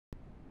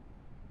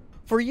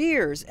For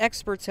years,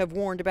 experts have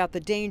warned about the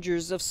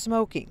dangers of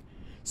smoking.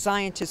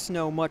 Scientists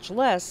know much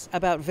less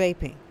about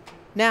vaping.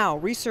 Now,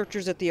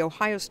 researchers at The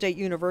Ohio State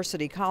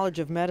University College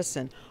of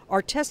Medicine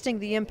are testing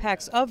the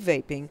impacts of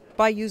vaping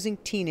by using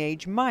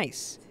teenage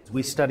mice.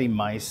 We study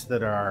mice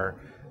that are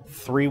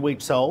 3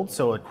 weeks old,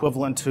 so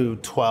equivalent to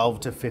 12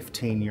 to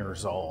 15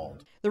 years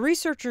old. The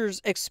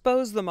researchers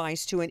expose the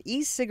mice to an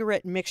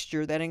e-cigarette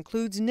mixture that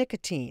includes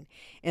nicotine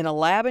in a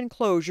lab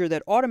enclosure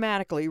that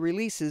automatically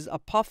releases a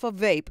puff of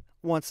vape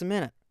once a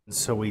minute.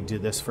 So we do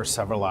this for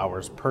several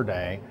hours per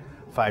day,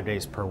 5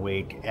 days per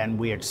week, and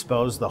we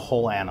expose the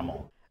whole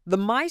animal. The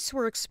mice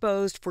were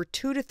exposed for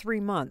 2 to 3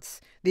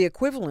 months, the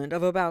equivalent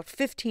of about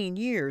 15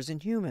 years in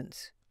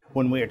humans.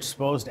 When we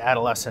exposed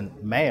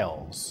adolescent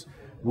males,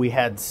 we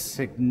had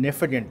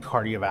significant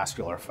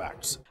cardiovascular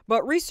effects.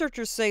 But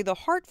researchers say the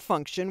heart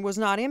function was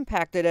not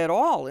impacted at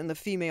all in the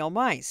female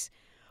mice.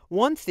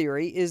 One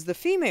theory is the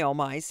female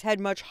mice had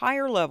much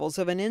higher levels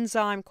of an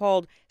enzyme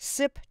called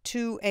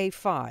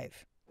CYP2A5.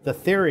 The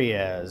theory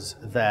is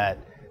that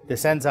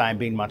this enzyme,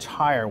 being much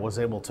higher, was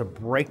able to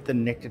break the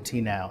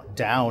nicotine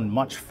down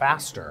much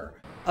faster.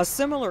 A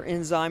similar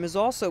enzyme is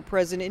also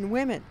present in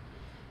women.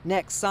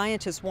 Next,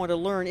 scientists want to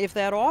learn if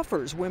that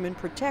offers women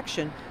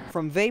protection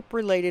from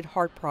vape-related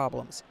heart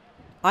problems.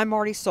 I'm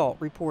Marty Salt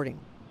reporting.